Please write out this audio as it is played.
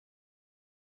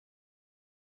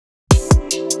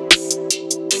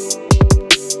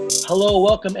Hello,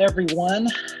 welcome everyone.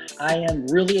 I am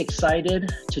really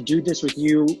excited to do this with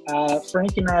you.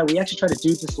 Frank and I, we actually tried to do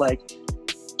this like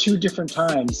 2 different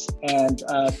times and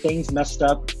things messed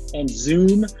up. And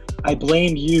Zoom, I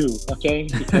blame you, okay?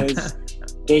 Because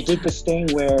they did this thing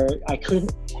where I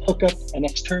couldn't hook up an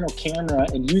external camera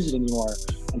and use it anymore.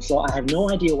 And so I have no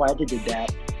idea why they did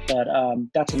that, but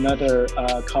that's another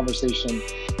conversation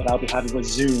that I'll be having with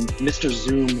Zoom, Mr.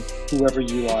 Zoom, whoever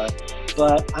you are.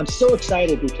 But I'm so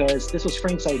excited because this was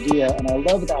Frank's idea and I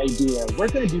love the idea. We're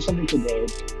gonna do something today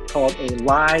called a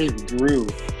live brew,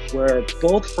 where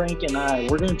both Frank and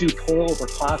we're gonna do pour over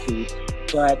coffee,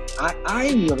 but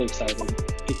I'm really excited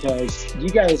because you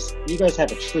guys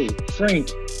have a treat. Frank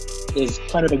is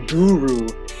kind of a guru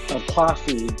of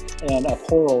coffee and a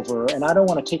pour over, and I don't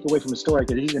want to take away from his story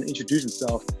because he's gonna introduce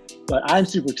himself, but I'm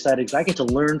super excited because I get to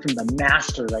learn from the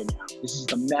master right now. This is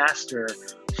the master,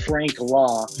 Frank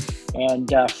Law.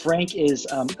 And Frank is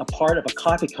a part of a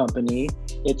coffee company.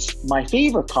 It's my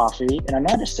favorite coffee, and I'm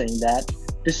not just saying that.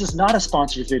 This is not a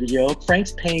sponsored video.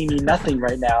 Frank's paying me nothing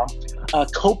right now.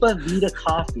 Copa Vida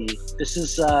coffee. This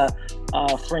is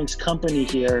Frank's company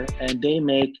here, and they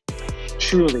make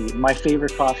truly my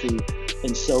favorite coffee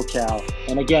in SoCal.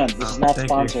 And again, this is not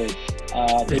sponsored.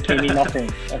 They pay me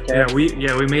nothing. Okay.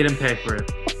 Yeah, we made him pay for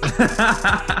it.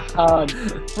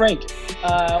 Frank,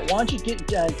 why don't you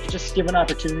just give an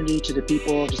opportunity to the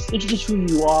people, just introduce who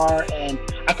you are, and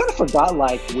I kind of forgot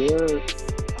like where,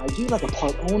 are you like a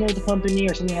part owner of the company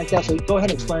or something like that? So go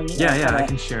ahead and explain. I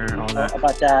can share all that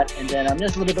about that, and then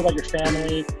just a little bit about your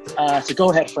family. So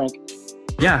go ahead, Frank.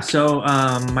 Yeah. So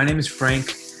my name is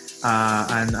Frank,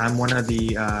 and I'm one of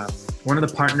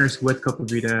the partners with Copa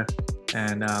Vida,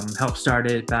 and helped start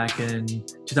it back in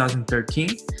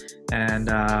 2013. And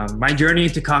my journey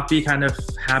to coffee kind of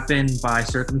happened by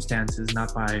circumstances,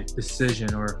 not by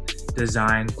decision or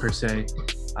design per se.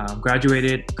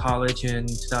 Graduated college in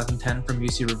 2010 from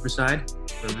UC Riverside.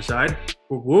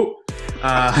 Whoop, whoop.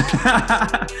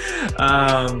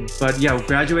 But yeah,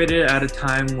 graduated at a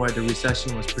time where the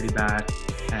recession was pretty bad,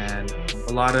 and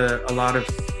a lot of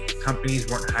companies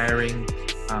weren't hiring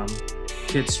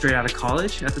kids straight out of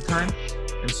college at the time.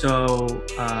 And so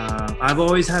I've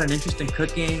always had an interest in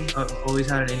cooking. I've always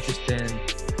had an interest in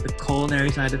the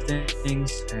culinary side of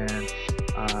things. And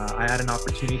I had an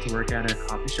opportunity to work at a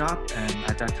coffee shop. And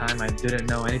at that time, I didn't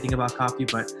know anything about coffee,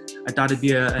 but I thought it'd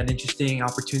be an interesting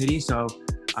opportunity. So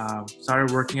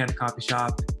started working at a coffee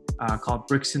shop called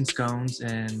Bricks and Scones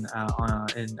in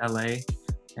LA.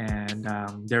 And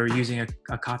they were using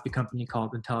a coffee company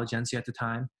called Intelligentsia at the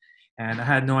time. And I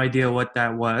had no idea what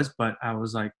that was, but I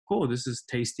was like, cool, this is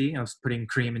tasty. I was putting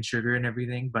cream and sugar and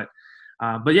everything. But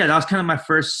yeah, that was kind of my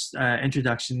first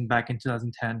introduction back in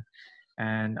 2010.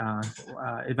 And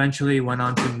eventually went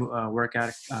on to work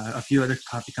at a few other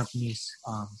coffee companies,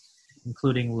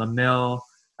 including La Mill,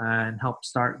 and helped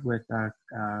start with a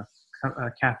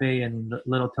cafe in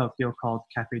Little Tokyo called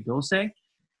Cafe Dulce.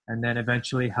 And then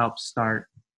eventually helped start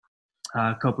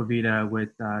Copa Vida with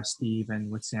Steve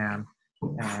and with Sam.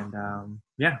 And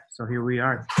yeah, so here we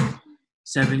are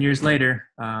 7 years later,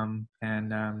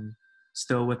 and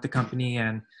still with the company.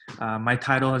 And my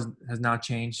title has now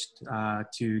changed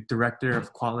to Director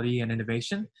of Quality and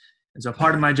Innovation. And so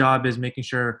part of my job is making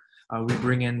sure we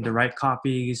bring in the right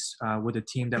coffees with the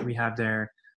team that we have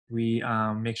there. We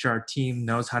make sure our team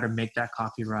knows how to make that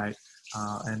coffee right.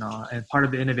 And part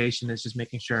of the innovation is just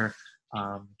making sure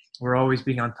we're always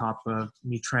being on top of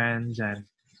new trends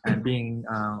and being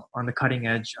on the cutting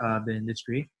edge of the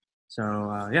industry.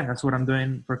 So yeah, that's what I'm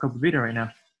doing for Copa Vida right now.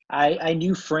 I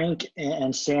knew Frank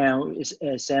and Sam.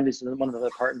 Sam is one of the other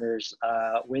partners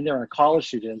when they were college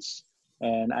students,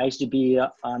 and I used to be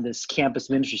on this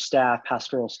campus ministry staff,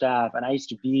 pastoral staff, and I used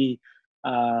to be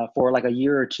for like a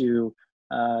year or two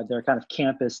their kind of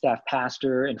campus staff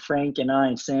pastor. And Frank and I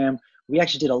and Sam, we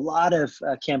actually did a lot of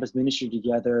campus ministry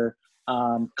together.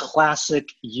 Classic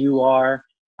UR.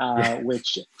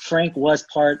 Which Frank was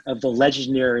part of the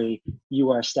legendary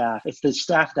UR staff. It's the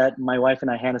staff that my wife and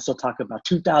I, Hannah, still talk about.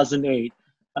 2008,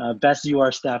 best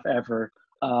UR staff ever.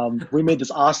 We made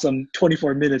this awesome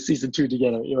 24-minute season 2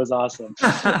 together. It was awesome.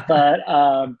 But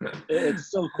it's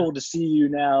so cool to see you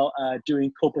now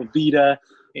doing Copa Vida,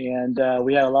 and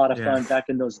we had a lot of fun back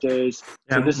in those days.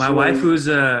 Yeah, so my wife, who's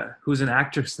an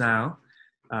actress now,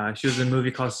 she was in a movie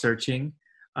called Searching.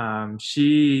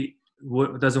 She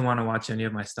doesn't want to watch any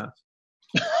of my stuff.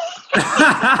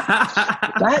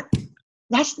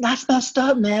 That's messed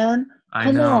up, man. I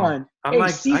Come know. on. I'm Hey, like,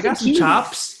 I season got some two.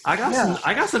 chops. Yeah.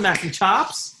 I got some acting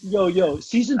chops. Yo,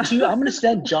 season two. I'm gonna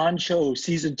send John Cho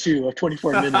season two of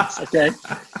 24 minutes. Okay.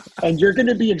 And you're going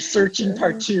to be in searching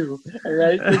part 2. All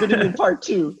right. You're going to be in part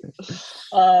 2.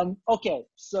 Okay.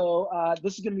 So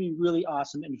this is going to be really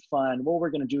awesome and fun. What we're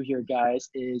going to do here, guys,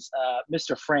 is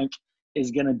Mr. Frank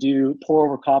is going to do pour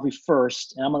over coffee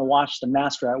first. And I'm going to watch the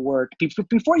master at work.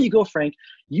 Before you go, Frank,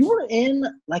 you were in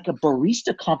like a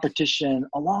barista competition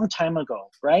a long time ago,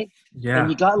 right? Yeah.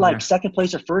 And you got like yeah. second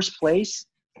place or first place.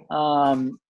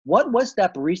 What was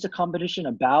that barista competition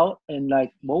about? And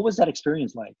like, what was that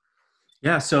experience like?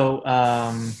 Yeah, so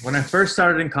when I first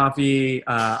started in coffee,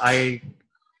 I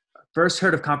first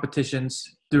heard of competitions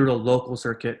through the local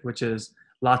circuit, which is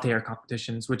latte art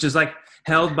competitions, which is like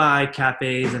held by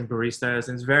cafes and baristas,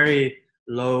 and it's very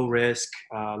low risk,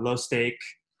 low stake.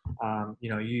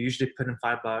 You usually put in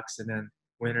 $5 and then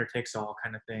winner takes all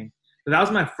kind of thing. So that was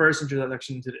my first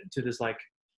introduction to this like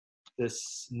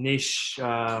this niche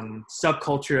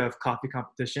subculture of coffee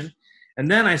competition,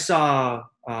 and then I saw.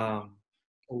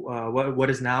 What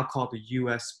is now called the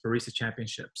U.S. Barista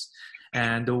Championships.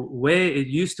 And the way it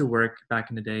used to work back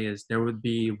in the day is there would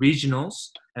be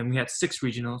regionals, and we had 6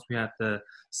 regionals. We had the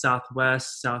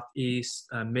Southwest, Southeast,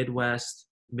 Midwest,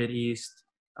 Mideast,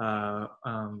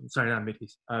 sorry, not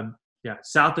Mideast,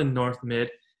 South and North Mid,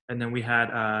 and then we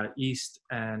had East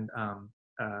and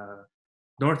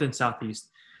North and Southeast.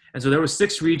 And so there were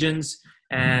 6 regions,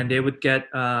 and they would get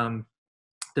the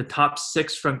top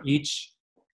 6 from each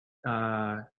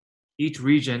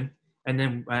region, and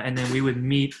then we would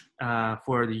meet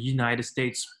for the United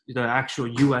States, the actual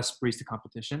U.S. barista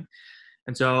competition.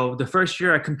 And so the first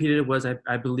year I competed was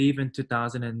I believe in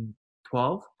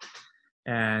 2012,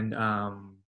 and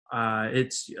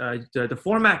it's the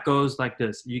format goes like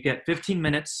this: you get 15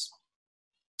 minutes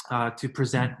to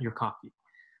present your coffee,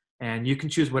 and you can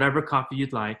choose whatever coffee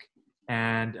you'd like,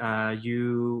 and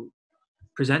you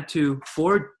present to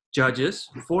 4 judges,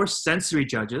 4 sensory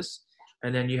judges,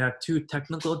 and then you have 2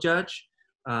 technical judge,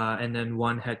 and then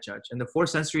 1 head judge. And the 4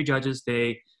 sensory judges,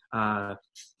 they're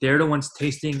the ones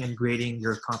tasting and grading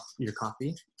your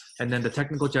coffee, and then the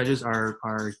technical judges are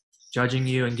judging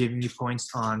you and giving you points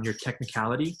on your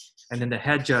technicality, and then the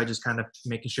head judge is kind of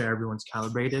making sure everyone's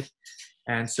calibrated.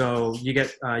 And so you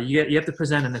have to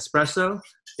present an espresso,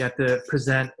 you have to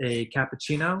present a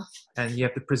cappuccino, and you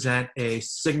have to present a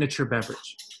signature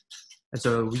beverage. And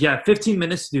so we had 15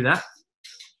 minutes to do that.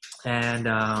 And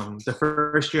the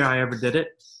first year I ever did it,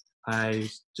 I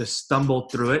just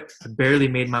stumbled through it. I barely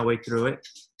made my way through it.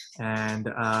 And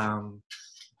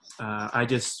I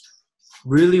just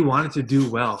really wanted to do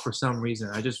well for some reason.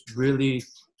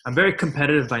 I'm very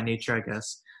competitive by nature, I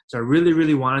guess. So I really,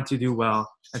 really wanted to do well.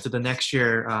 And so the next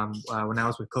year, when I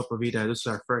was with Copa Vida, this was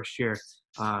our first year,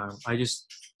 I just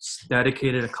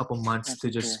dedicated a couple months to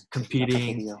just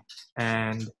competing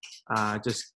and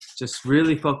just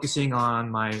really focusing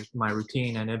on my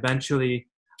routine. And eventually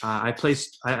I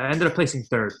ended up placing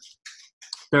third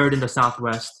in the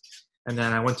Southwest. And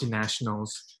then I went to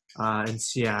nationals in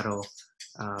Seattle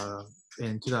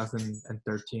in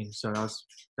 2013. So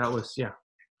that was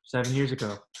 7 years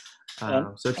ago.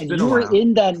 So it's been a while. And you were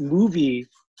in that movie,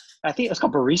 I think it's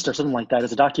called Barista or something like that.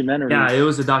 It's a documentary. Yeah, it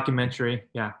was a documentary.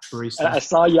 Yeah, Barista. And I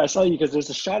saw you because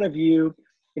there's a shot of you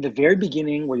in the very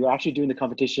beginning where you're actually doing the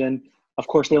competition. Of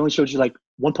course, they only showed you like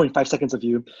 1.5 seconds of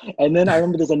you. And then I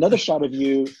remember there's another shot of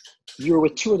you. You were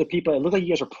with 2 other people. It looked like you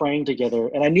guys were praying together.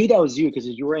 And I knew that was you because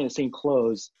you were wearing the same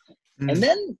clothes.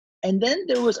 Mm. And then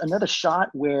there was another shot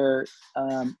where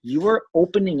you were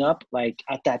opening up, like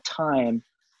at that time,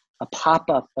 a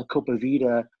pop-up at Copa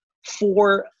Vida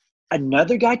for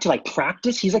another guy to like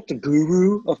practice. He's like the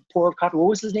guru of pour coffee. What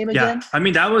was his name again? Yeah, I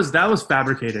mean that was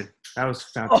fabricated. That was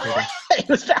fabricated. Oh, it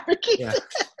was fabricated. Yeah.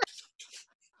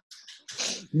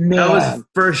 Man. That was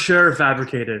for sure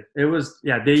fabricated. It was,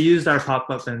 they used our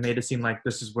pop-up and made it seem like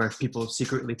this is where people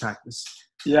secretly practice.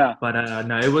 Yeah. But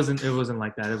no, it wasn't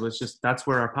like that. It was just, that's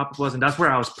where our pop-up was, and that's where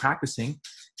I was practicing.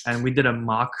 And we did a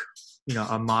mock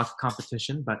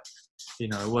competition, but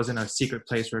it wasn't a secret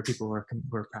place where people were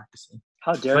practicing.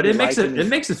 How dare But they it makes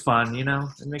it fun,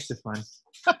 It makes it fun.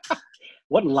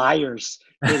 What liars.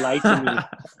 They lied to me.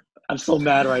 I'm so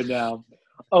mad right now.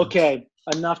 Okay,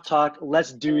 enough talk.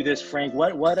 Let's do this, Frank.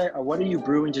 What are you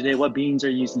brewing today? What beans are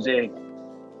you using today?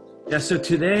 Yeah, so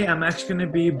today I'm actually going to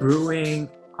be brewing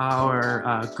our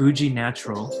Guji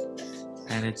Natural,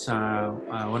 and it's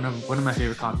one of my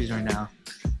favorite coffees right now.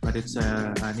 But it's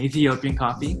an Ethiopian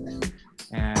coffee,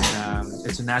 and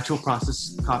it's a natural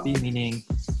process coffee, meaning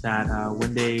that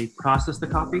when they process the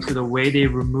coffee, so the way they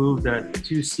remove the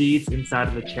 2 seeds inside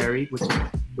of the cherry, which is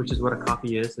which is what a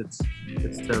coffee is. It's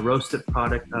the roasted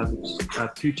product of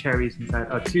two cherries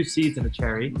inside, two seeds in a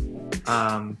cherry.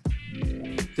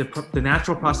 The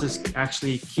natural process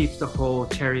actually keeps the whole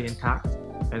cherry intact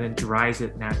and then dries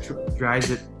it in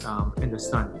the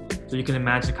sun. So you can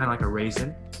imagine kind of like a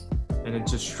raisin, and it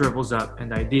just shrivels up.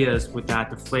 And the idea is with that,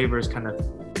 the flavors kind of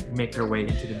make their way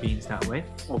into the beans that way.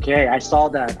 Okay, I saw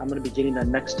that. I'm going to be getting that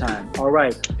next time. All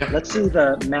right, let's see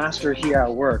the master here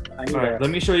at work. Let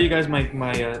me show you guys my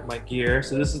gear.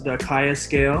 So this is the Kaya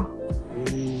scale.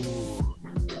 Ooh.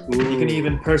 You can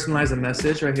even personalize a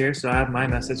message right here. So I have my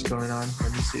message going on.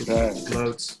 Let me see if it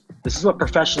loads. This is what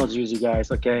professionals use, you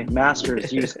guys. Okay,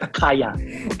 masters use Kaya.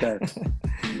 Okay.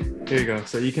 Here you go.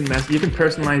 So you can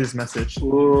personalize this message.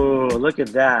 Ooh, look at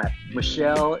that.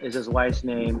 Michelle is his wife's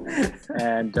name,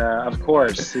 and of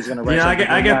course he's gonna write. Yeah,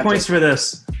 I get points for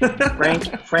this.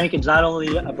 Frank is not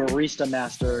only a barista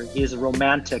master, he is a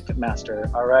romantic master.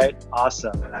 All right,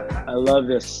 awesome. I love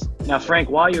this. Now, Frank,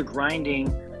 while you're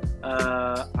grinding,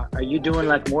 are you doing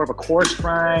like more of a coarse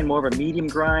grind, more of a medium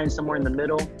grind, somewhere in the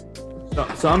middle?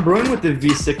 So I'm brewing with the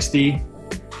V60.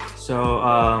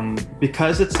 So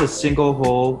because it's a single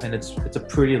hole and it's a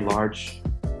pretty large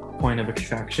point of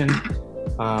extraction,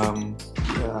 I'm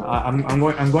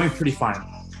going pretty fine.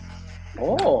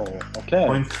 Oh, okay.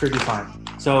 Going pretty fine.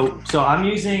 So I'm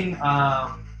using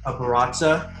a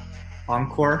Baratza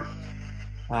Encore,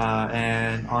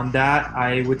 and on that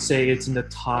I would say it's in the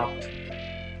top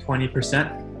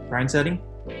 20% grind setting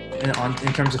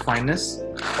in terms of fineness.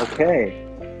 Okay.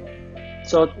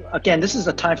 So again, this is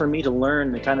a time for me to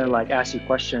learn and kind of like ask you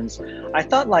questions. I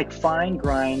thought like fine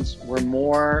grinds were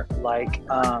more like,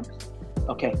 I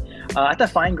thought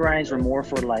fine grinds were more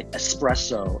for like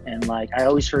espresso. And like, I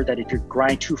always heard that if you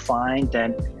grind too fine,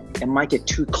 then it might get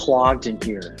too clogged in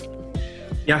here.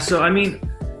 Yeah, so I mean,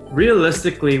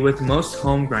 realistically with most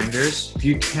home grinders,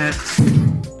 you can't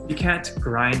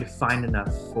grind fine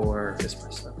enough for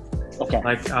espresso. Okay.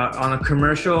 Like on a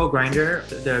commercial grinder,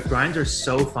 the grinds are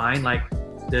so fine. Like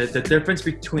the difference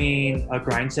between a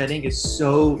grind setting is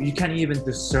so, you can't even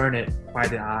discern it by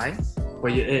the eye,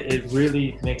 but it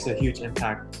really makes a huge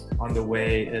impact on the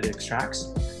way it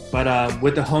extracts. But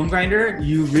with the home grinder,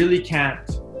 you really can't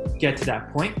get to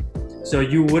that point. So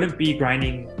you wouldn't be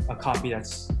grinding a coffee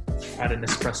that's at an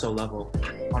espresso level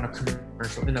on a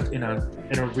commercial, in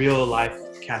a real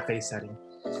life cafe setting.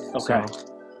 Okay. So,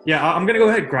 yeah, I'm gonna go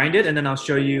ahead and grind it, and then I'll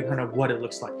show you kind of what it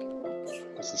looks like.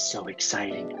 This is so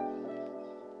exciting.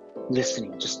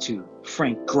 Listening just to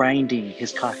Frank grinding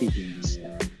his coffee beans.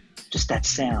 Just that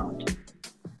sound.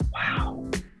 Wow.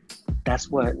 That's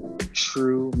what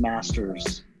true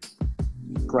masters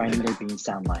grinding their beans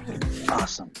sound like.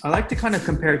 Awesome. I like to kind of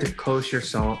compare it to kosher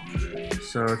salt.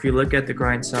 So if you look at the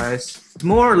grind size, it's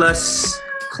more or less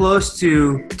close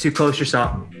to kosher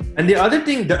salt. And the other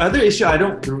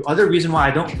reason why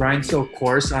I don't grind so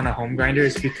coarse on a home grinder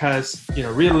is because,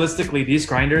 realistically, these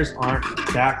grinders aren't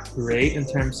that great in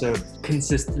terms of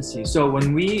consistency. So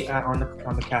when we, on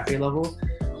the cafe level,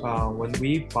 when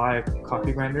we buy a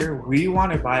coffee grinder, we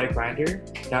want to buy a grinder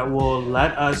that will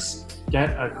let us get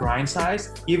a grind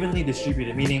size evenly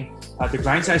distributed, meaning the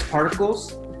grind size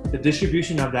particles, the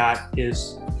distribution of that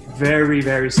is very,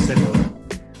 very similar.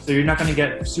 So you're not going to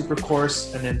get super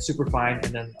coarse and then super fine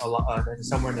and then and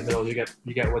somewhere in the middle you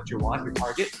get what you want, your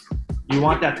target. You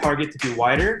want that target to be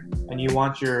wider, and you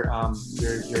want your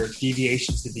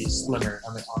deviations to be slimmer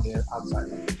on the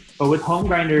outside. But with home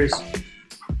grinders,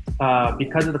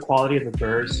 because of the quality of the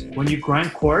burrs, when you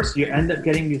grind coarse, you end up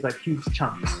getting these like huge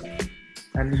chunks,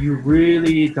 and you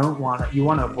really don't want to. You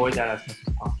want to avoid that as much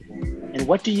as possible. And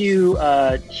what do you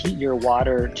heat your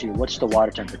water to? What's the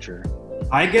water temperature?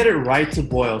 I get it right to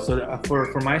boil. So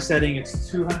for my setting, it's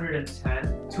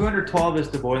 210. 212 is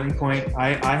the boiling point.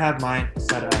 I have mine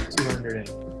set at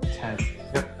 210.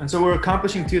 Yep. And so we're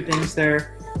accomplishing two things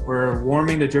there. We're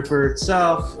warming the dripper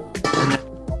itself, and then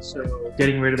also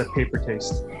getting rid of the paper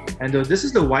taste. And this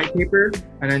is the white paper,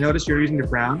 and I noticed you're using the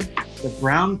brown. The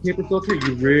brown paper filter,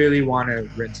 you really want to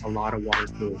rinse a lot of water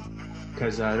through,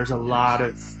 because there's a lot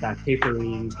of that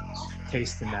papery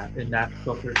taste in that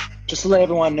filter. Just to let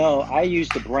everyone know, I use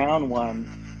the brown one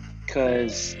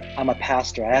because I'm a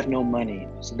pastor. I have no money.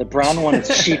 So the brown one is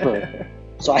cheaper.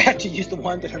 So I have to use the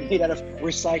ones that are made out of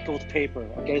recycled paper.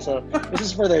 Okay, so this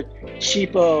is for the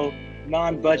cheapo,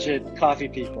 non-budget coffee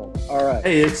people. All right.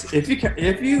 Hey, it's if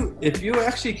you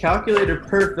actually calculate it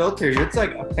per filter, it's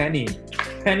like a penny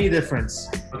difference.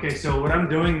 Okay, so what I'm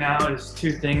doing now is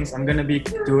two things. I'm gonna be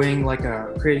doing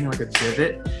creating like a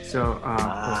divot. So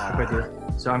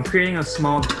so I'm creating a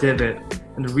small divot,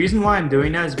 and the reason why I'm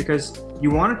doing that is because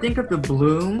you want to think of the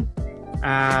bloom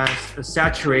as a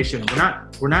saturation.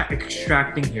 We're not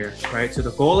extracting here, right? So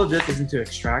the goal of this isn't to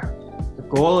extract. The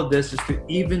goal of this is to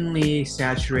evenly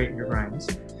saturate your grinds.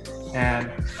 And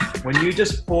when you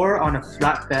just pour on a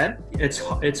flat bed,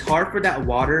 it's hard for that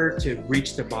water to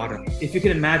reach the bottom. If you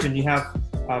can imagine, you have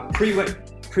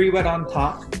pre-wet on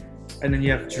top, and then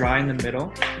you have dry in the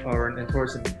middle or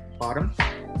towards the bottom.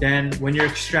 Then when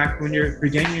you're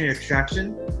beginning your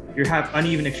extraction, you have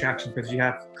uneven extraction because you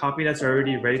have coffee that's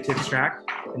already ready to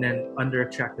extract and then under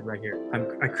extracted right here.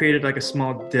 I created like a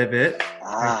small divot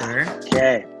right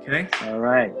there. Okay. All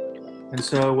right. And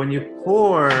so when you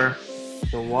pour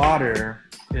the water,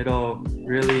 it'll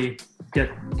really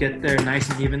get there nice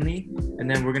and evenly, and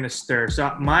then we're gonna stir.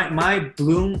 So my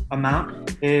bloom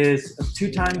amount is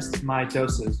 2 times my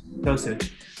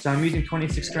dosage. So I'm using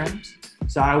 26 grams.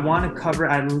 So I want to cover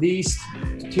at least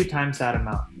 2 times that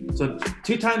amount. So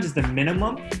 2 times is the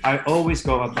minimum. I always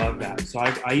go above that. So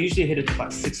I usually hit it to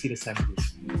about 60 to 70.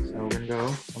 So we're gonna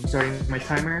go. I'm starting my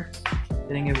timer,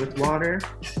 hitting it with water,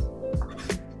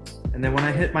 and then when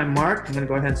I hit my mark, I'm gonna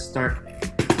go ahead and start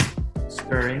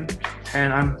stirring.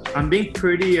 And I'm being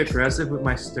pretty aggressive with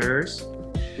my stirs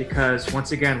because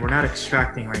once again, we're not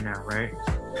extracting right now, right?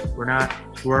 We're not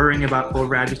worrying about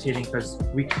over agitating because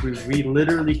we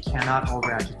literally cannot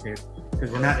over agitate because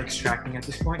we're not extracting at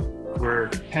this point. We're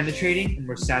penetrating and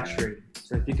we're saturating.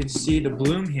 So if you can see the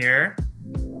bloom here,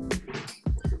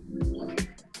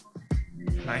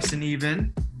 nice and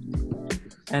even.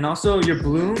 And also your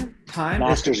bloom time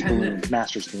Master's bloom.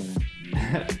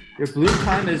 Your bloom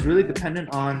time is really dependent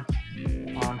on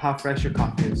how fresh your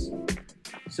coffee is.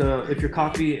 So if your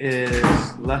coffee is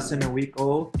less than a week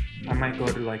old, I might go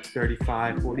to like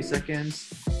 35, 40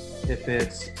 seconds. If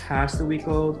it's past a week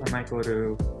old, I might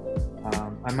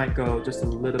go just a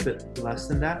little bit less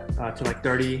than that, to like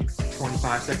 30,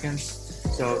 25 seconds.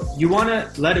 So you want to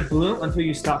let it bloom until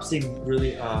you stop seeing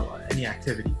really any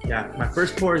activity. Yeah, my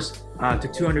first pour is to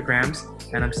 200 grams,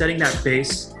 and I'm setting that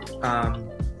base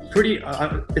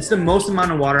it's the most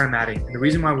amount of water I'm adding. And the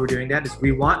reason why we're doing that is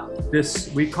we want this,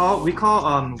 we call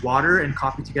water and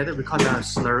coffee together, we call that a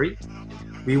slurry.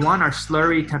 We want our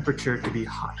slurry temperature to be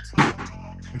hot.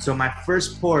 And so my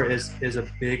first pour is a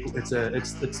big, it's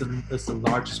the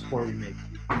largest pour we make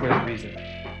for that reason.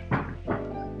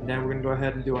 And then we're gonna go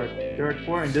ahead and do our third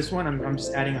pour. And this one, I'm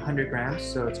just adding 100 grams.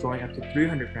 So it's going up to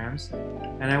 300 grams.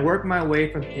 And I work my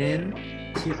way from in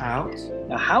to out.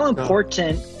 Now, how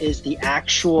important is the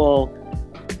actual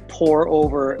pour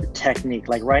over technique?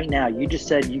 Like right now, you just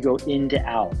said you go in to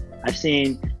out. I've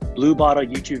seen Blue Bottle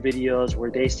YouTube videos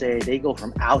where they say they go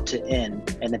from out to in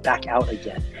and then back out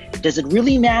again. Does it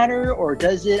really matter, or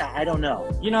does it? I don't know.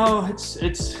 You know, it's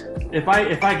if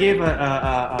I gave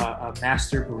a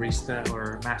master barista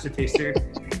or master taster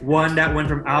one that went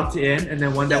from out to in and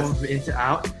then one that went from in to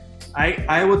out,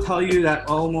 I will tell you that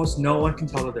almost no one can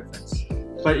tell the difference.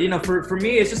 But you know, for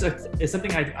me, it's just it's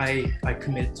something I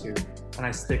commit to and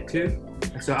I stick to,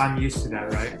 and so I'm used to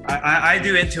that, right? I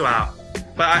do in to out,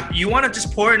 but you want to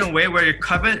just pour in a way where your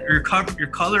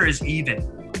color is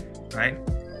even, right?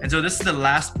 And so this is the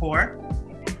last pour.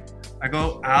 I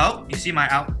go out. You see my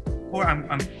out pour.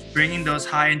 I'm bringing those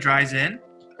high and dries in,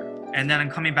 and then I'm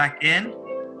coming back in,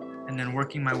 and then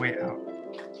working my way out.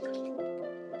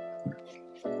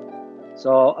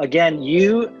 So again,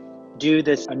 you do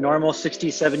this a normal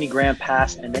 60, 70 gram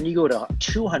pass, and then you go to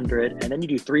 200, and then you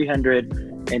do 300,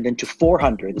 and then to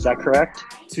 400. Is that correct?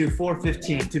 To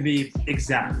 415 to be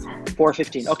exact.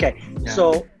 415. Okay. Yeah.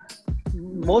 So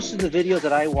most of the videos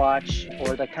that I watch,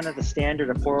 or the kind of the standard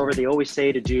of pour over, they always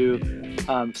say to do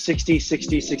 60,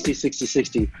 60, 60, 60,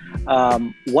 60.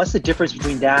 What's the difference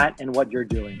between that and what you're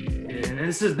doing? And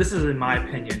this is in my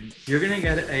opinion. You're gonna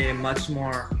get a much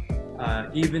more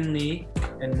evenly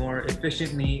and more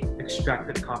efficiently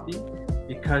extracted coffee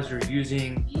because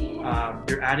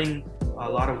you're adding a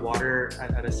lot of water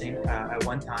at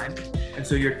one time, and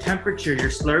so your temperature,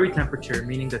 your slurry temperature,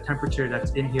 meaning the temperature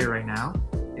that's in here right now,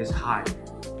 is high.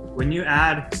 When you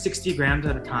add 60 grams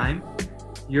at a time,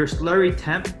 your slurry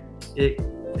temp,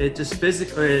 it just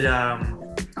physically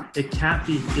it can't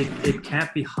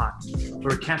be hot,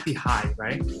 or it can't be high,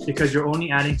 right? Because you're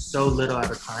only adding so little at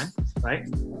a time, right?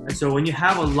 And so when you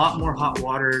have a lot more hot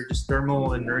water, just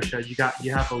thermal inertia, you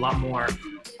have a lot more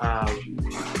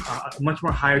much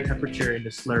more higher temperature in the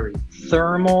slurry.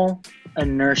 Thermal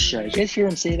inertia. You guys hear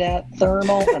him say that?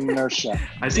 Thermal inertia.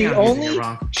 I think I'm using it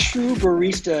wrong. Only true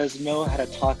baristas know how to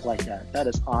talk like that. That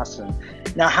is awesome.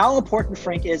 Now, how important,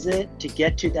 Frank, is it to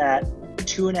get to that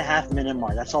 2.5 minute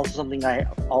mark? That's also something I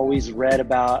always read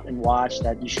about and watched,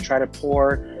 that you should try to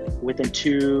pour within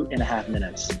 2.5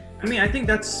 minutes. I mean, I think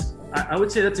that's I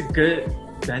would say that's a good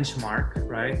benchmark,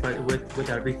 right? But with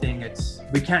everything,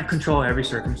 we can't control every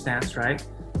circumstance, right?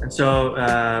 And so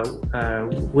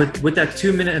with that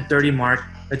 2 minute and 30 mark,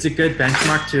 it's a good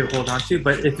benchmark to hold on to.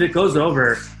 But if it goes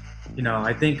over, you know,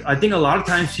 I think a lot of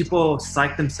times people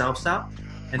psych themselves out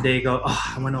and they go,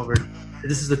 oh, I went over.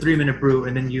 This is a 3 minute brew,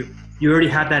 and then you already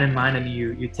have that in mind, and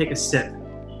you take a sip,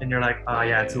 and you're like, oh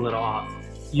yeah, it's a little off.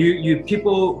 You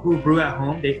people who brew at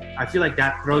home, I feel like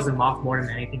that throws them off more than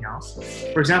anything else.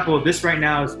 For example, this right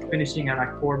now is finishing at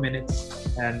like 4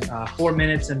 minutes and 4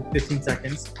 minutes and 15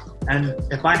 seconds. And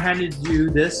if I handed you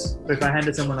this, or if I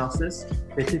handed someone else this,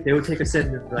 they would take a sip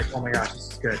and be like, oh my gosh,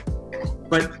 this is good.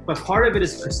 But part of it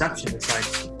is perception. It's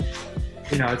like,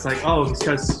 you know, it's like, oh, it's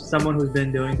because someone who's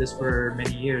been doing this for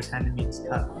many years handed me this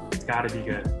cup. It's got to be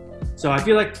good. So I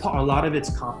feel like a lot of it's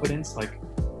confidence. Like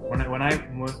when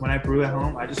I brew at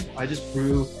home, I just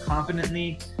brew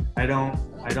confidently. I don't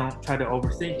try to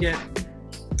overthink it.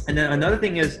 And then another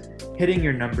thing is hitting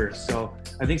your numbers. So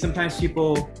I think sometimes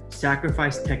people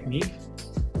sacrifice technique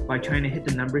by trying to hit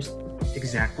the numbers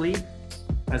exactly,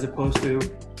 as opposed to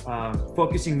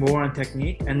focusing more on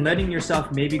technique and letting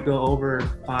yourself maybe go over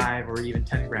 5 or even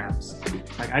 10 grams.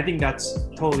 Like, I think that's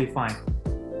totally fine.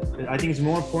 I think it's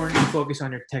more important to focus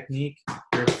on your technique,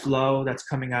 your flow that's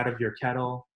coming out of your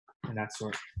kettle, and that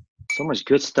sort. So much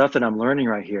good stuff that I'm learning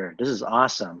right here. This is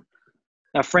awesome.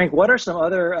 Now, Frank, what are some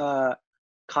other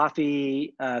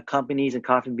coffee companies and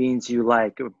coffee beans you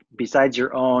like besides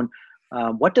your own?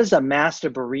 What does a master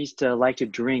barista like to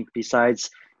drink besides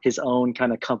his own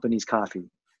kind of company's coffee?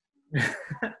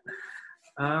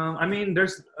 I mean,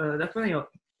 there's definitely,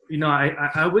 you know,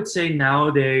 I would say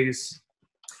nowadays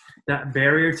that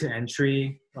barrier to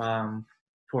entry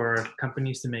for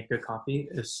companies to make good coffee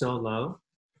is so low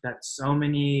that so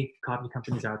many coffee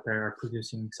companies out there are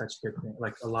producing such good things,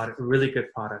 like a lot of really good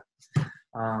product.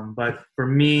 But for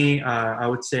me, I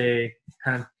would say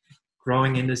kind of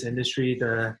growing in this industry,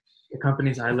 the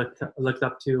companies I looked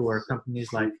up to were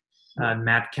companies like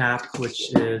Madcap,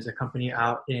 which is a company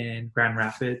out in Grand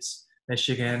Rapids,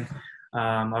 Michigan.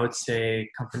 I would say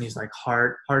companies like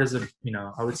Heart. Heart is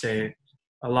I would say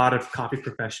a lot of coffee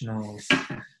professionals'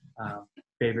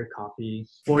 favorite coffee.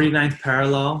 49th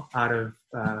Parallel out of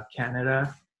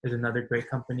Canada is another great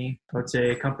company. I would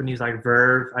say companies like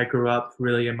Verve, I grew up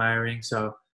really admiring.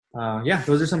 So yeah,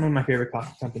 those are some of my favorite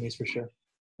coffee companies for sure.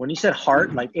 When you said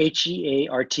Heart, like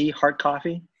Heart, Heart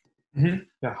Coffee? Mm-hmm.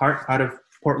 Yeah, Heart out of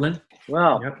Portland.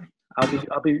 Wow. Yep.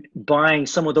 I'll be buying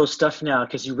some of those stuff now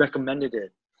because you recommended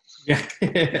it. Yeah.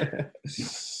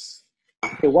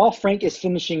 Okay, while Frank is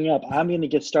finishing up, I'm going to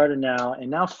get started now. And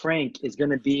now Frank is going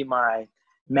to be my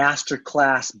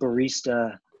masterclass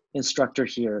barista instructor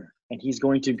here. And he's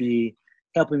going to be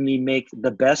helping me make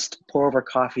the best pour-over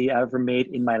coffee I ever made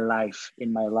in my life.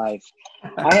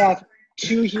 I have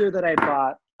 2 here that I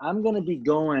bought. I'm going to be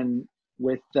going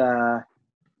with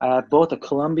both a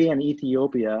Colombia and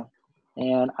Ethiopia.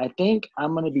 And I think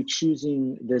I'm going to be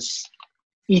choosing this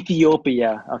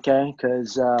Ethiopia, okay?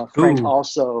 Because Frank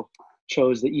also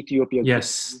chose the Ethiopia.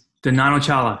 Yes, the Nano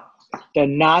Chala. The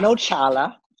Nano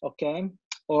Chala, okay?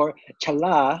 Or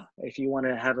Chala, if you want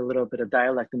to have a little bit of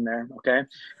dialect in there, okay?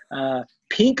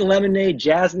 Pink lemonade,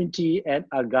 jasmine tea, and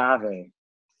agave.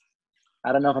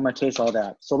 I don't know if I'm going to taste all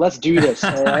that. So let's do this,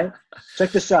 all right?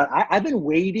 Check this out. I've been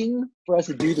waiting for us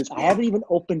to do this. I haven't even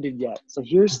opened it yet. So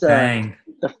here's the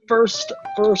first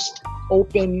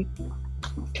open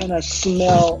kind of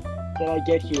smell that I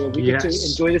get here. We get to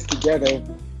enjoy this together.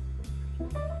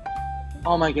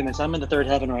 Oh my goodness, I'm in the third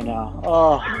heaven right now.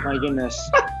 Oh my goodness.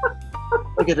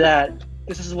 Look at that.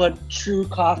 This is what true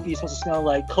coffee is supposed to smell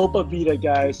like. Copa Vida,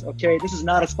 guys, okay? This is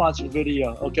not a sponsored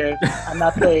video, okay? I'm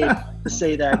not paid to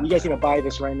say that. You guys need to buy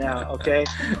this right now, okay?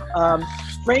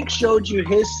 Frank showed you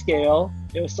his scale.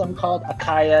 It was something called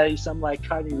Akaya, some like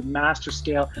kind of master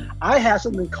scale. I have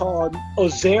something called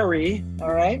Ozeri,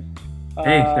 all right?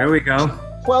 Hey, there we go.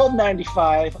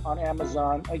 $12.95 on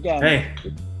Amazon. Again, hey,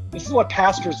 this is what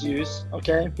pastors use,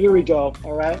 okay? Here we go,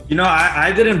 all right? You know,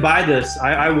 I didn't buy this.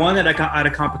 I won it at a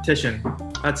competition.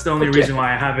 That's the only reason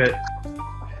why I have it.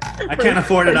 I can't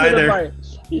afford it either.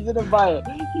 He didn't buy it.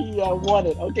 He won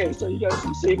it. Okay, so you got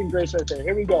some saving grace right there.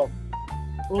 Here we go.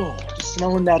 Oh, just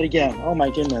smelling that again. Oh my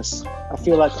goodness. I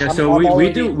feel like we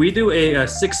do a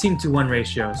 16-to-1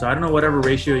 ratio. So I don't know whatever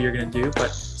ratio you're gonna do, but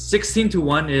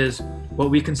 16-to-1 is what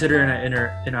we consider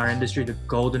in our industry the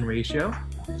golden ratio.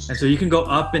 And so you can go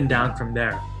up and down from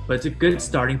there. But it's a good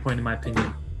starting point in my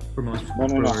opinion for most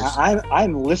brewers. No.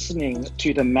 I'm listening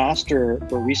to the master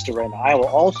barista right now. I will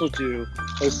also do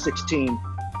a 16-1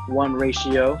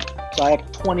 ratio. So I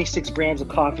have 26 grams of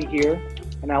coffee here.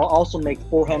 and I'll also make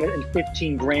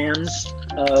 415 grams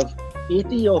of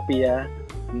Ethiopia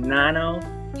Nano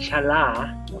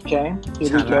Chala. Okay,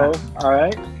 here we go. All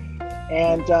right,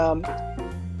 and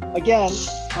again,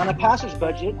 on a pastor's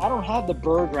budget, I don't have the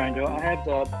burr grinder. I have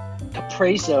the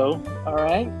Capresso. All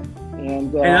right,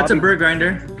 and hey, that's a burr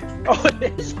grinder. Oh,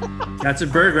 it is. That's a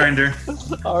burr grinder.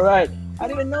 All right. I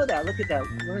didn't even know that. Look at that.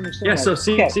 Yeah. So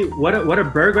see what a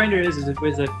burr grinder is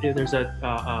there's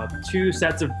two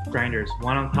sets of grinders,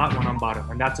 one on top, one on bottom,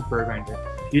 and that's a burr grinder.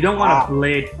 You don't want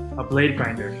a blade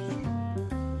grinder.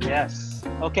 Yes.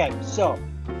 Okay. So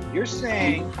you're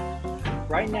saying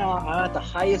right now I'm at the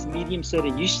highest medium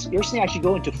setting. You're saying I should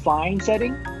go into fine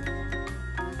setting?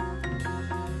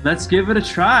 Let's give it a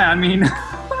try. I mean,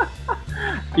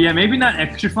 yeah, maybe not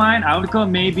extra fine. I would go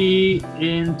maybe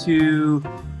into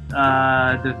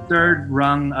the third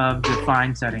rung of the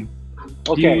fine setting.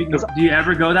 Okay. Do you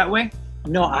ever go that way?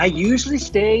 No, I usually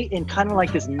stay in kind of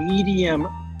like this medium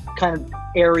kind of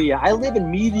area. I live in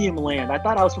medium land. I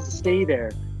thought I was supposed to stay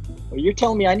there. Well, you're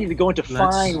telling me I need to go into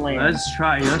fine land. Let's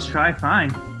try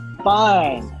fine.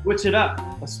 Fine. Switch it up.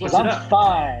 Let's switch it up. I'm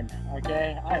fine.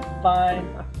 Okay, I'm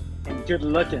fine and good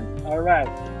looking. All right.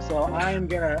 So I'm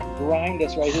gonna grind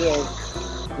this right here.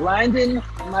 Grinding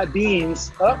my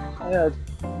beans. Oh, I'm gonna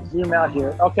zoom out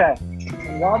here. Okay.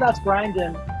 And while that's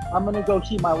grinding, I'm gonna go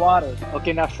heat my water.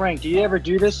 Okay. Now, Frank, do you ever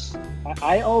do this?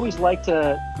 I always like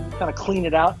to kind of clean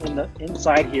it out in the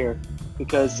inside here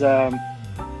because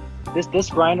this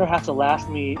grinder has to last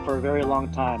me for a very long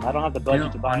time. I don't have the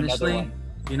budget to buy another one.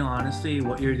 Honestly,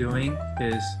 what you're doing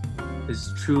is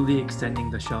truly extending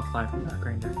the shelf life of that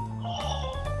grinder.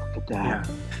 Oh, look at that.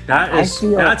 Yeah.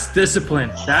 That's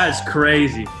discipline. That is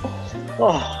crazy.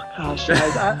 Oh gosh,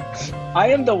 guys, I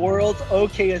am the world's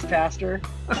okayest pastor,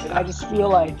 and I just feel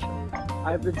like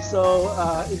I've been so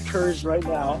encouraged right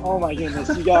now. Oh my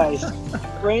goodness, you guys!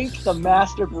 Frank, the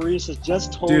master barista,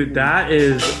 just told me. Dude,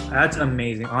 that's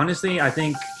amazing. Honestly, I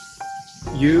think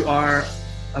you are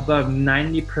above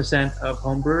 90% of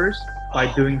homebrewers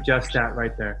by doing just that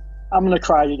right there. I'm gonna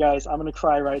cry, you guys. I'm gonna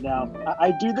cry right now.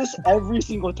 I do this every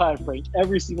single time, Frank.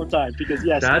 Every single time, because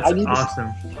yes, that's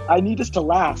awesome. I need this to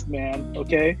last, man.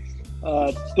 Okay.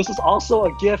 This is also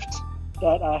a gift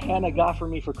that Hannah got for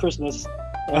me for Christmas.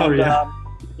 And,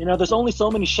 there's only so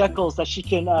many shekels that she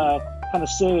can kind of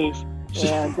save,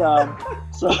 and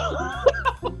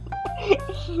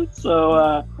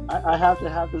so I have to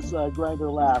have this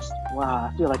grinder last. Wow,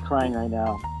 I feel like crying right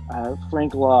now.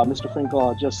 Mr. Frank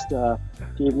Law just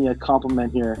gave me a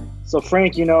compliment here. So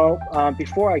Frank,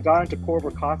 before I got into pour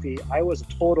over coffee, I was a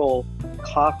total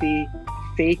coffee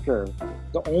faker.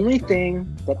 The only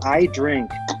thing that I drink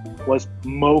was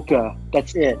mocha.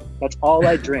 That's it. That's all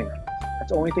I drink.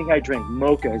 That's the only thing I drink,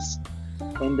 mochas.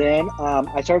 And then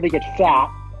I started to get fat.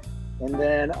 And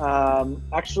then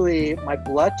actually my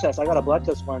blood test, I got a blood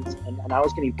test once and I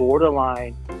was getting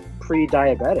borderline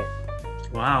pre-diabetic.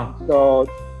 Wow. So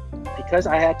because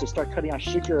I had to start cutting out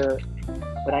sugar,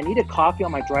 but I needed coffee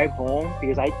on my drive home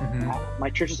because my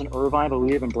church is in Irvine, but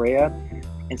we live in Brea.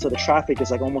 And so the traffic is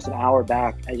like almost an hour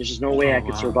back. And there's just no way I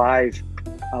could survive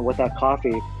without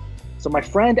coffee. So my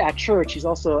friend at church, he's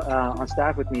also on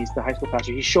staff with me, he's the high school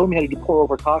pastor. He showed me how to do pour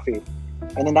over coffee.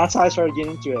 And then that's how I started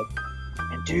getting into it.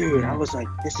 And dude, I was like,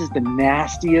 this is the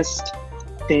nastiest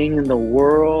thing in the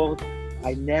world.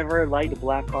 I never liked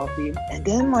black coffee. And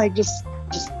then like just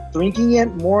drinking it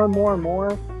more and more and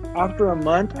more, after a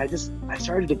month, I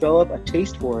started to develop a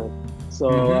taste for it.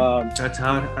 So that's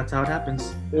how it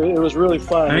happens. It was really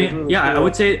fun. I mean, really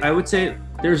cool. I would say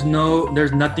there's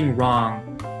nothing wrong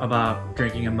about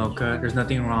drinking a mocha. There's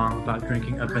nothing wrong about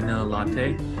drinking a vanilla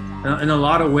latte. In a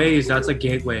lot of ways, that's a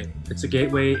gateway. It's a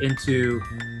gateway into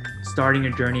starting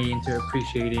a journey into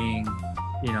appreciating,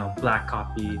 black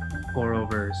coffee, pour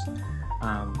overs.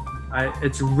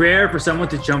 It's rare for someone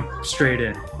to jump straight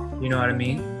in. You know what I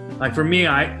mean? Like for me,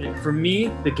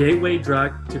 the gateway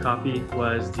drug to coffee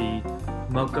was the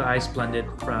mocha ice blended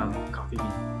from Coffee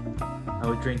Bean. I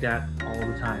would drink that all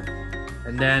the time.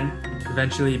 And then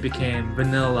eventually it became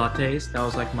vanilla lattes. That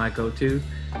was like my go-to,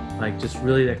 like just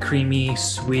really a creamy,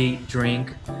 sweet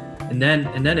drink. And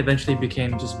then eventually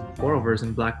became just pour overs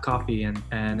and black coffee and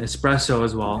espresso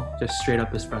as well, just straight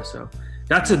up espresso.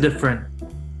 That's a different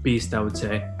beast, I would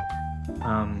say.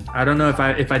 I don't know if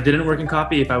I didn't work in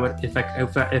coffee, if I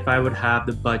would have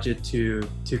the budget to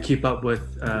keep up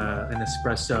with an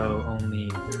espresso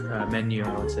only menu,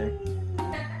 I would say.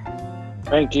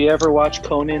 Frank, do you ever watch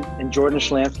Conan and Jordan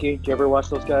Schlansky? Do you ever watch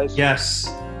those guys?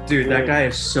 Yes, dude, that guy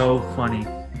is so funny.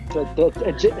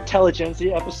 The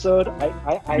Intelligentsia episode,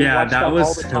 I watched that was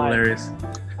all the time. hilarious.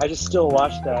 I just still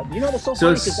watch that. You know what's so So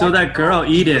funny? so that girl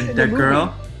Eden, in the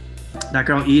that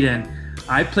girl Eden,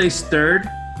 I placed third,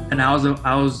 and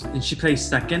and she placed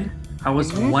second. I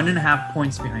was 1.5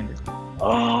 points behind her.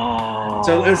 Oh.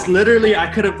 So it's literally I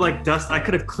could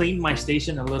have cleaned my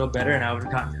station a little better, and I would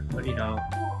have gotten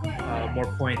more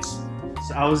points.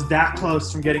 So I was that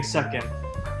close from getting second.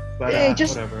 But Hey,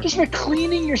 whatever. just for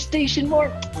cleaning your station more.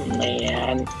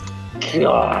 Man,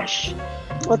 gosh,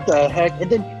 what the heck?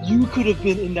 And then you could have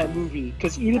been in that movie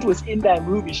because Edith was in that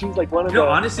movie. She was like one of the.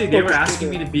 Honestly, they were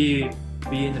asking me to be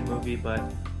in the movie, but.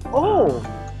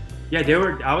 Yeah,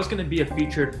 I was gonna be a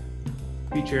featured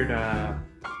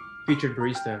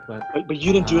barista, but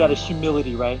you didn't do it out of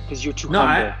humility, right? Because you're too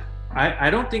humble. I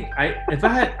don't think I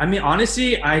mean,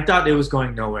 honestly, I thought it was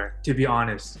going nowhere, to be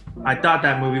honest. I thought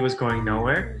that movie was going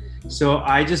nowhere. So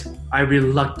I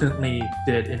reluctantly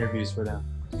did interviews for them.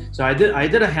 So I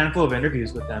did a handful of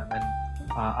interviews with them, and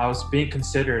I was being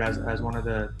considered as one of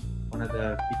the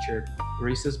featured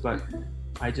baristas, but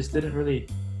I just didn't really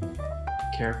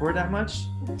care for it that much.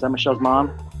 Is that Michelle's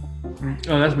mom?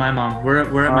 Oh, that's my mom. We're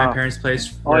at my parents'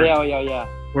 place. Yeah.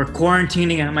 We're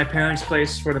quarantining at my parents'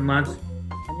 place for the month.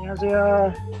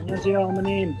 안녕하세요,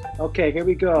 어머님. Okay, here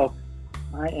we go.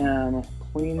 I am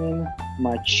cleaning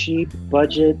my cheap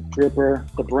budget dripper,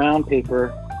 the brown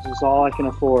paper. This is all I can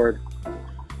afford.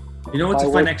 You know what's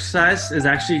a fun exercise? Is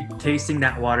actually tasting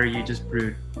that water you just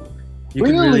brewed. You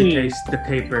Really? can really taste the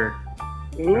paper.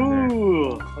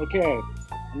 Ooh, okay.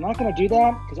 I'm not gonna do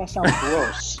that because that sounds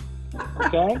gross.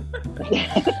 Okay?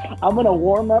 I'm gonna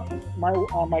warm up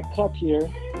my cup here.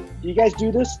 Do you guys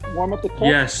do this? Warm up the cup?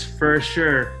 Yes, for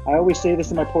sure. I always say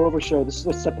this in my pour over show. This is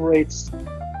what separates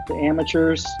the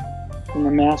amateurs from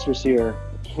the masters here.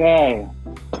 Okay.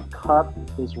 Cup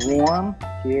is warm.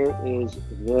 Here is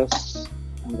this.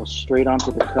 I'm gonna go straight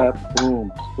onto the cup.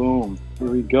 Boom, boom. Here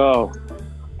we go.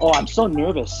 Oh, I'm so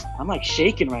nervous. I'm like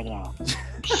shaking right now.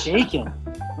 I'm shaking.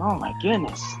 Oh my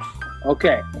goodness.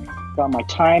 Okay. Got my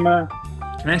timer.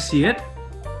 Can I see it?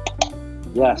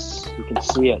 Yes, you can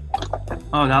see it.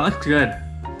 Oh, that looks good.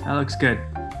 That looks good.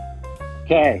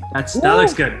 Okay. That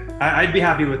looks good. I'd be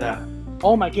happy with that.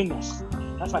 Oh my goodness.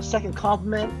 That's my second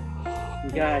compliment.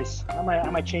 You guys, I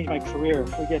might change my career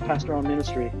if we get past our own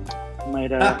ministry. I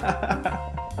might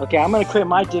Okay, I'm gonna create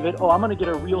my divot. Oh, I'm gonna get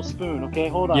a real spoon, okay?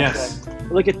 Hold on a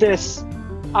sec. Look at this.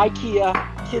 IKEA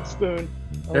kid spoon.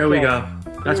 Okay. There we go.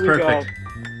 That's perfect.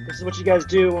 This is what you guys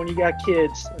do when you got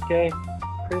kids, okay?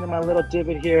 Creating my little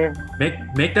divot here.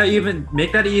 Make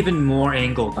that even more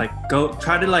angled. Like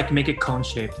try to like make it cone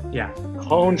shaped. Yeah.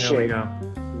 Cone shape. There we go.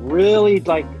 Really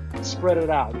like spread it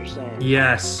out, you're saying?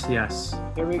 Yes.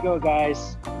 Here we go,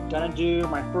 guys. Gonna do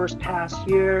my first pass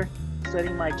here.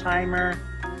 Setting my timer.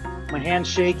 My hand's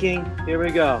shaking. Here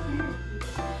we go.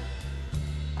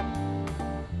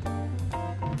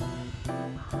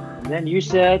 And then you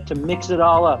said to mix it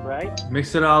all up, right?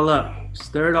 Mix it all up.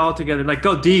 Stir it all together. Like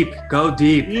go deep. Don't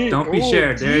be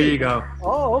scared. There you go.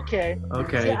 Oh, okay.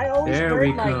 Okay. See, I always there heard,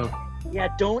 we go. Yeah,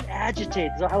 don't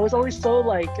agitate. So I was always so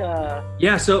like.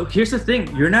 Yeah. So here's the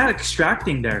thing. You're not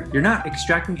extracting there. You're not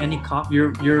extracting any coffee.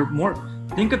 You're more.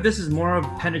 Think of this as more of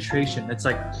penetration. It's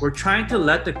like we're trying to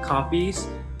let the coffees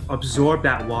absorb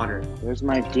that water. There's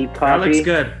my deep coffee. That looks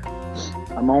good.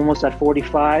 I'm almost at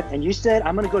 45. And you said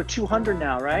I'm going to go to 200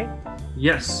 now, right?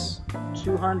 Yes.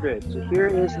 200. So here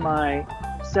is my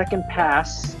second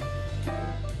pass.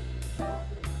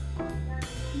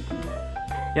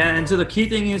 Yeah, and so the key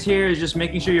thing is just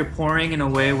making sure you're pouring in a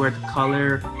way where the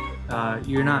color,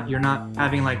 you're not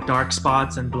having like dark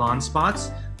spots and blonde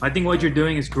spots. I think what you're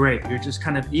doing is great. You're just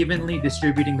kind of evenly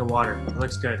distributing the water. It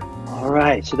looks good. All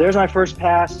right, so there's my first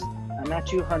pass. I'm at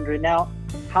 200. Now,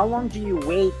 how long do you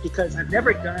wait? Because I've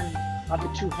never done up to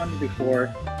 200 before.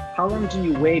 How long do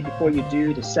you wait before you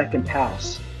do the second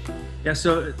pass? Yeah,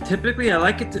 so typically I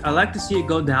like to see it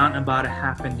go down about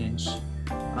 1/2 inch.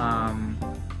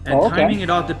 Timing it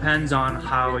all depends on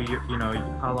how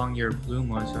how long your bloom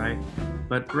was, right?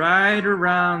 But right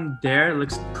around there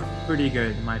looks pretty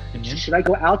good in my opinion. Should I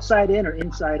go outside in or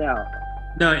inside out?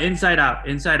 No, inside out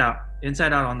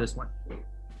on this one.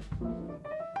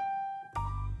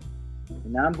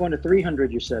 Now I'm going to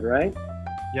 300, you said, right?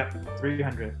 Yep,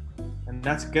 300. And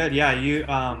that's good. Yeah,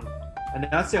 and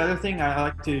that's the other thing I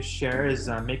like to share is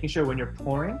making sure when you're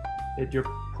pouring,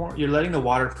 you're letting the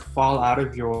water fall out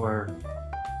of your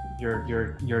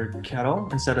kettle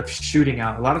instead of shooting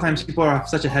out. A lot of times people have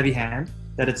such a heavy hand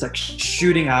that it's like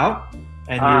shooting out,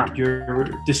 and you're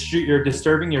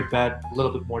disturbing your bed a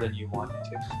little bit more than you want it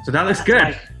to. So that looks good.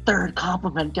 My third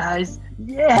compliment, guys.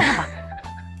 Yeah.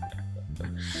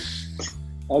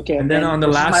 Okay. And then on the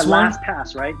this last is my one, last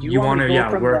pass, right? you want to, yeah,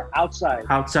 from work the outside.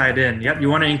 Outside in. Yep. You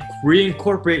want to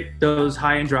reincorporate those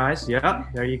high and dries.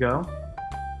 Yep. There you go.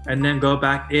 And then go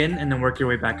back in and then work your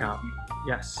way back out.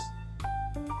 Yes.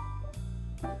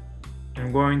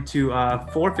 I'm going to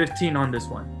 415 on this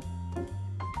one.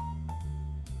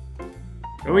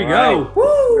 There we go.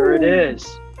 Woo! There it is.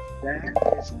 That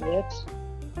is it.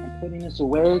 I'm putting this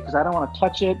away because I don't want to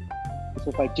touch it.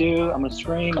 Because if I do, I'm going to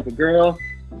scream like a girl.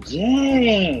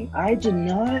 Dang, I did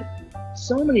not.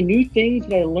 So many new things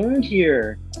that I learned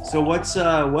here. So what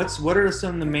are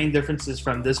some of the main differences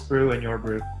from this brew and your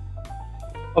brew?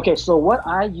 Okay, so what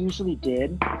I usually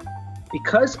did,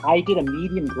 because I did a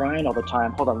medium grind all the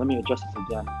time. Hold on, let me adjust this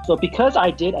again. So because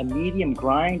I did a medium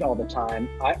grind all the time,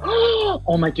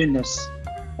 oh my goodness.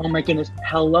 Oh my goodness.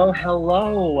 Hello.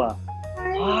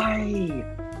 Hi.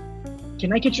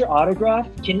 Can I get your autograph?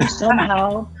 Can you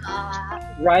somehow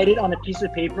write it on a piece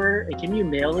of paper and can you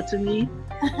mail it to me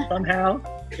somehow?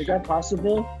 Is that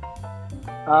possible?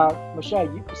 Michelle,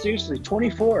 seriously,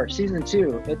 24, season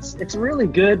 2. It's a really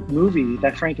good movie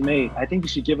that Frank made. I think you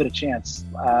should give it a chance.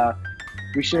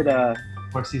 We should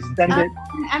season send it.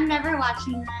 I'm never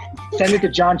watching that. Send it to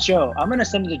John Cho. I'm gonna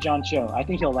send it to John Cho. I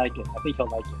think he'll like it.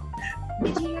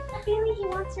 Did you hear that, Bailey? He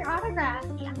wants your autograph.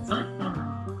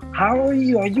 How are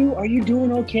you? Are you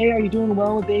doing okay? Are you doing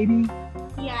well, baby?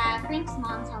 Yeah, Frank's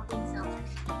mom's helping so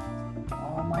much.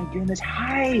 Oh my goodness.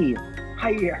 Hi,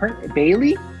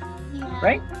 Bailey? Yeah.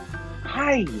 Right?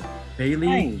 Hi.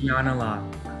 Bailey Gianna Law.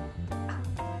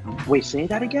 Wait, say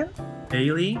that again?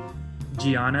 Bailey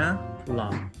Gianna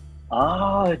Law.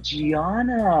 Oh,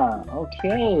 Gianna.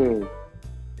 Okay.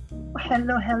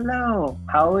 Hello.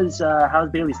 How's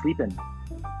Bailey sleeping?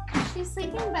 She's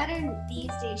sleeping better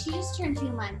these days. She just turned 2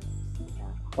 months.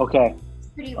 Okay. It's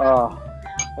pretty rough.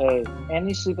 Hey,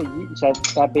 any sleep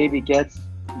that baby gets,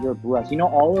 you're blessed. You know,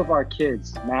 all of our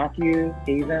kids, Matthew,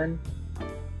 Haven,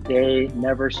 they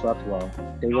never slept well.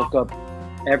 They woke up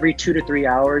every 2 to 3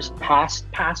 hours past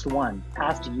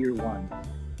year 1.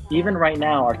 Even right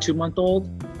now, our 2-month-old,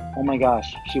 oh my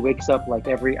gosh, she wakes up like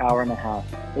every hour and a half.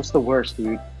 It's the worst,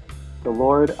 dude. The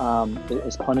Lord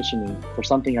is punishing me for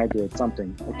something I did.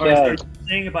 Okay. Are you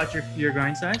saying about your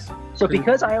grind size? So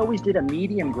because I always did a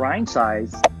medium grind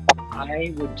size,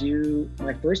 I would do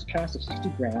my first pass of 60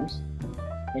 grams,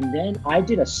 and then I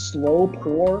did a slow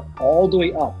pour all the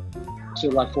way up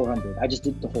to like 400. I just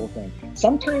did the whole thing.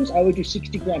 Sometimes I would do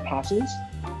 60-gram passes,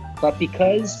 but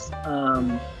because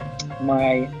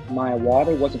my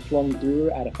water wasn't flowing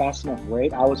through at a fast enough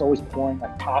rate, I was always pouring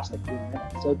like past like 3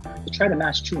 minutes. So to try to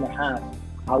match 2.5,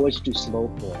 I always do slow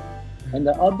pour. And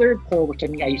the other pour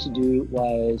technique I used to do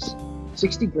was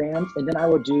 60 grams, and then I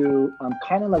would do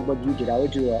kind of like what you did. I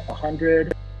would do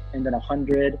 100, and then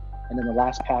 100, and then the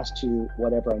last pass to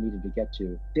whatever I needed to get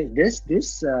to. This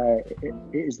is a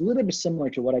little bit similar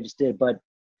to what I just did, but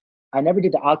I never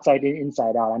did the outside in,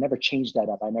 inside out. I never changed that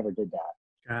up. I never did that.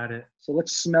 Got it. So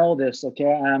let's smell this,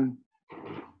 okay?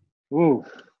 Ooh,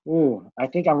 I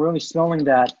think I'm really smelling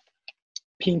that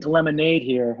pink lemonade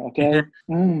here, okay?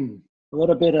 A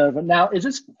little bit of, now is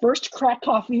this first crack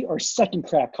coffee or second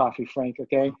crack coffee, Frank,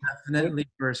 okay? Definitely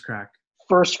first crack.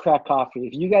 First crack coffee.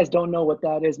 If you guys don't know what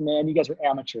that is, man, you guys are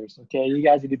amateurs, okay? You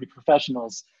guys need to be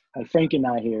professionals, like Frank and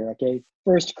I here, okay?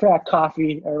 First crack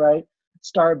coffee, all right?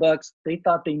 Starbucks, they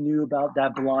thought they knew about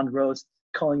that blonde roast,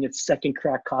 calling it second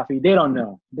crack coffee. They don't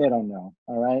know,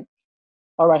 all right?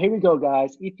 All right, here we go,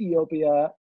 guys.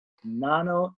 Ethiopia,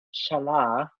 Nano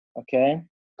Chala, okay?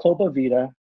 Copa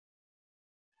Vida.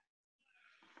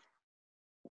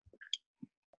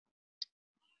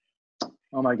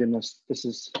 Oh my goodness, this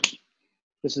is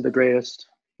the greatest.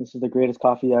 This is the greatest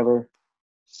coffee ever.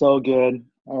 So good.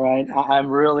 All right, I'm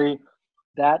really,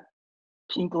 that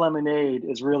pink lemonade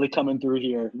is really coming through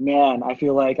here. Man, I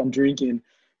feel like I'm drinking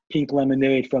pink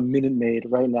lemonade from Minute Maid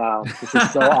right now. This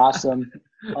is so awesome.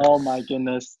 Oh my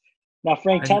goodness. Now,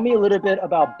 Frank, tell me a little bit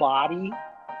about body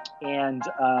and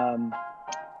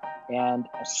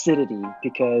acidity,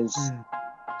 because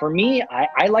for me,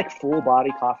 I like full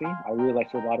body coffee. I really like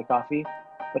full body coffee.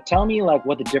 But tell me like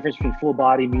what the difference between full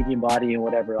body, medium body, and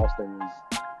whatever else there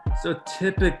is. So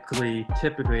typically,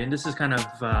 and this is kind of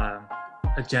a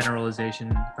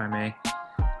generalization, if I may.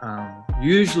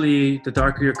 Usually, the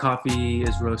darker your coffee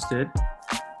is roasted,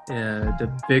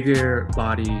 the bigger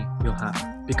body you'll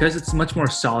have, because it's much more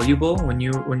soluble when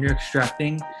you're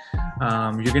extracting.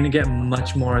 You're gonna get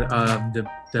much more of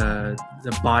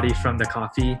the body from the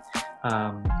coffee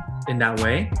in that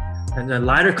way. And the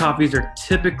lighter coffees are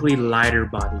typically lighter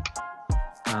body.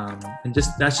 And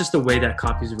that's just the way that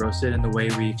coffee is roasted and the way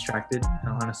we extract it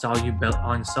on a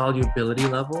solubility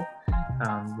level.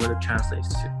 what it translates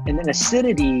to. And then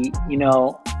acidity, you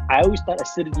know, I always thought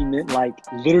acidity meant like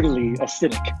literally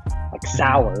acidic, like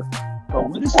sour. But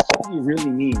what does acidity really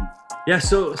mean? Yeah,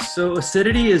 so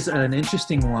acidity is an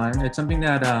interesting one. It's something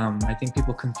that I think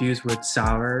people confuse with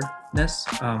sourness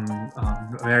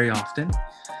very often.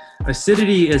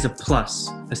 Acidity is a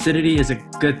plus. Acidity is a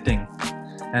good thing.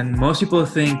 And most people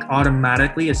think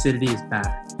automatically acidity is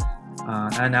bad.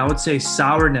 And I would say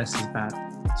sourness is bad.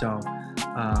 So,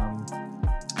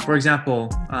 for example,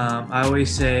 I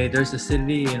always say there's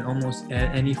acidity in almost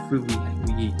any fruit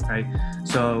we eat, right?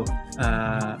 So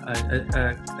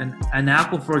an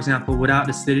apple, for example, without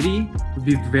acidity would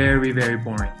be very, very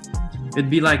boring. It'd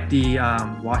be like the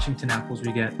Washington apples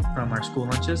we get from our school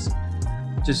lunches,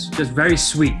 just very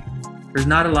sweet. There's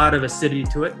not a lot of acidity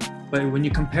to it, but when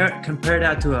you compare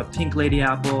that to a pink lady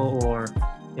apple or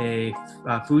a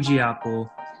Fuji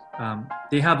apple,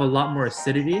 they have a lot more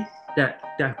acidity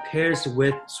that pairs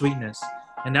with sweetness.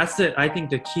 And that's I think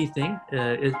the key thing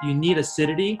is you need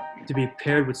acidity to be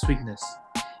paired with sweetness.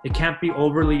 It can't be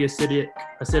overly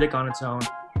acidic on its own.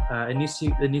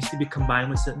 It needs to be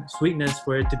combined with sweetness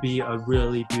for it to be a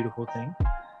really beautiful thing.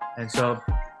 And so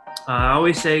I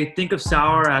always say, think of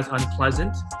sour as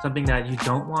unpleasant, something that you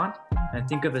don't want, and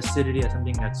think of acidity as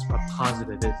something that's a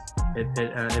positive.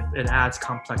 It adds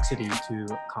complexity to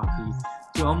coffee,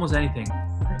 to almost anything.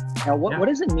 Now, what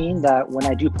does it mean that when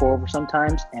I do pour over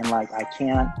sometimes and like I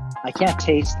can't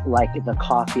taste like the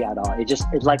coffee at all?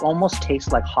 It like almost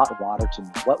tastes like hot water to me.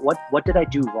 What did I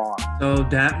do wrong? So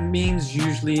that means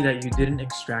usually that you didn't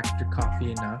extract your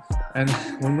coffee enough. And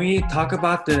when we talk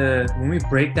about when we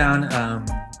break down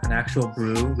an actual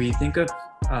brew, we think of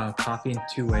coffee in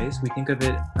two ways. We think of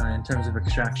it in terms of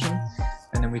extraction,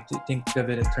 and then we think of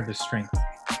it in terms of strength.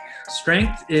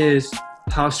 Strength is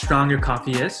how strong your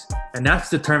coffee is, and that's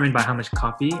determined by how much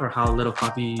coffee or how little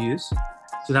coffee you use.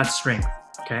 So that's strength,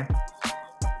 okay?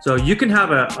 So you can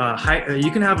have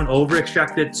you can have an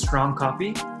over-extracted strong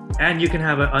coffee, and you can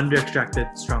have an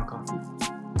under-extracted strong coffee.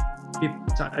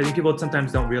 I think people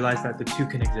sometimes don't realize that the two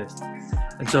can exist.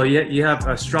 And so you have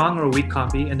a strong or weak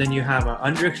coffee, and then you have an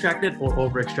under-extracted or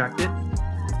over-extracted.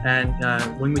 And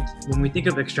when we think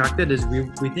of extracted, is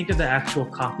we think of the actual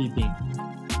coffee bean.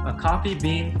 A coffee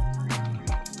bean,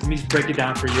 let me just break it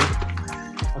down for you.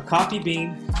 A coffee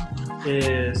bean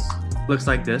looks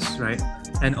like this, right?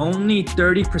 And only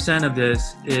 30% of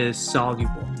this is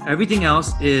soluble. Everything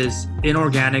else is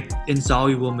inorganic,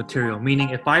 insoluble material. Meaning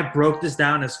if I broke this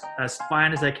down as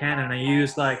fine as I can and I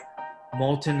use like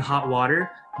molten hot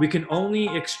water, we can only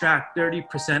extract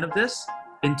 30% of this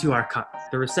into our cup.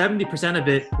 The 70% of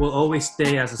it will always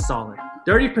stay as a solid.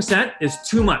 30% is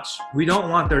too much. We don't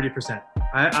want 30%.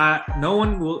 No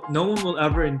one will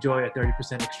ever enjoy a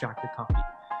 30% extracted coffee.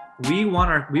 We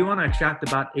want to extract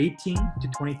about 18 to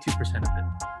 22% of it.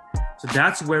 So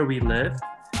that's where we live.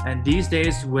 And these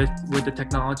days, with the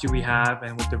technology we have,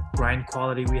 and with the grind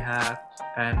quality we have,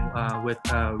 and with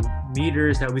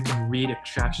meters that we can read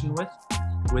extraction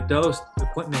with those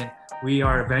equipment, we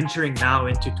are venturing now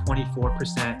into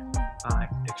 24%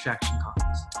 extraction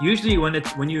coffees. Usually,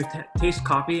 when you taste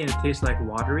coffee and it tastes like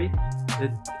watery,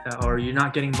 or you're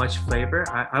not getting much flavor,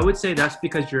 I would say that's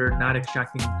because you're not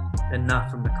extracting enough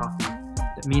from the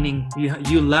coffee. Meaning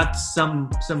you left some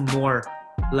more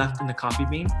left in the coffee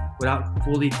bean without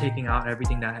fully taking out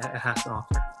everything that it has to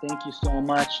offer. Thank you so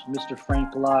much, Mr.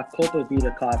 Frank Locke. Copa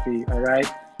Vida Coffee, all right?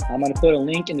 I'm going to put a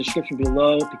link in the description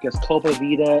below because Copa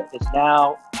Vida is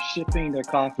now shipping their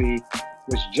coffee,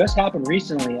 which just happened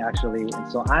recently, actually.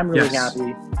 And so I'm really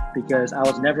happy because I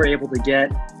was never able to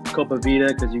get Copa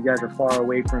Vida because you guys are far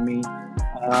away from me.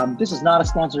 This is not a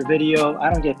sponsored video.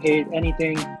 I don't get paid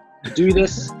anything to do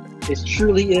this. This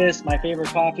truly is my favorite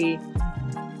coffee.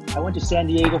 I went to San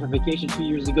Diego for vacation 2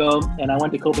 years ago, and I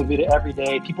went to Copa Vida every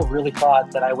day. People really thought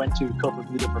that I went to Copa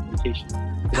Vida for vacation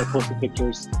because I posted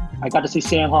pictures. I got to see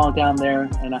Sam Hong down there,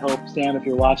 and I hope, Sam, if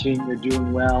you're watching, you're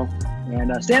doing well.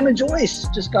 And Sam and Joyce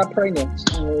just got pregnant,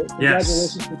 so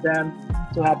congratulations to them.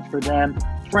 So happy for them.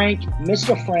 Frank,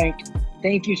 Mr. Frank,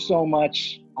 thank you so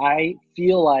much. I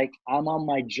feel like I'm on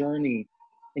my journey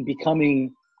in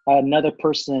becoming another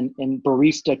person in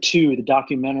Barista 2, the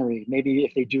documentary, maybe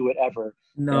if they do it ever.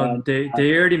 No, they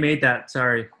already made that.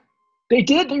 Sorry. They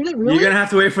did? They did? Really? You're going to have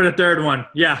to wait for the third one.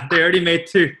 Yeah, they already made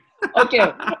 2. Okay.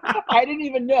 I didn't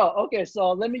even know. Okay,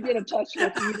 so let me get in touch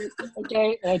with you.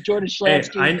 Okay, Jordan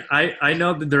Schlansky. Hey, I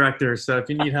know the director, so if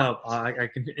you need help, I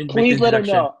can. Please let him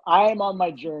know. I am on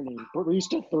my journey.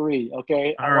 Barista 3,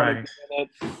 okay? All right.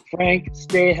 Frank,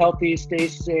 stay healthy, stay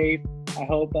safe. I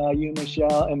hope you,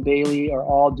 Michelle, and Bailey are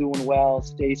all doing well.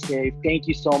 Stay safe. Thank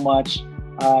you so much.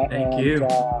 Thank you.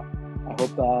 I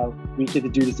hope we get to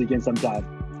do this again sometime.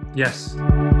 Yes.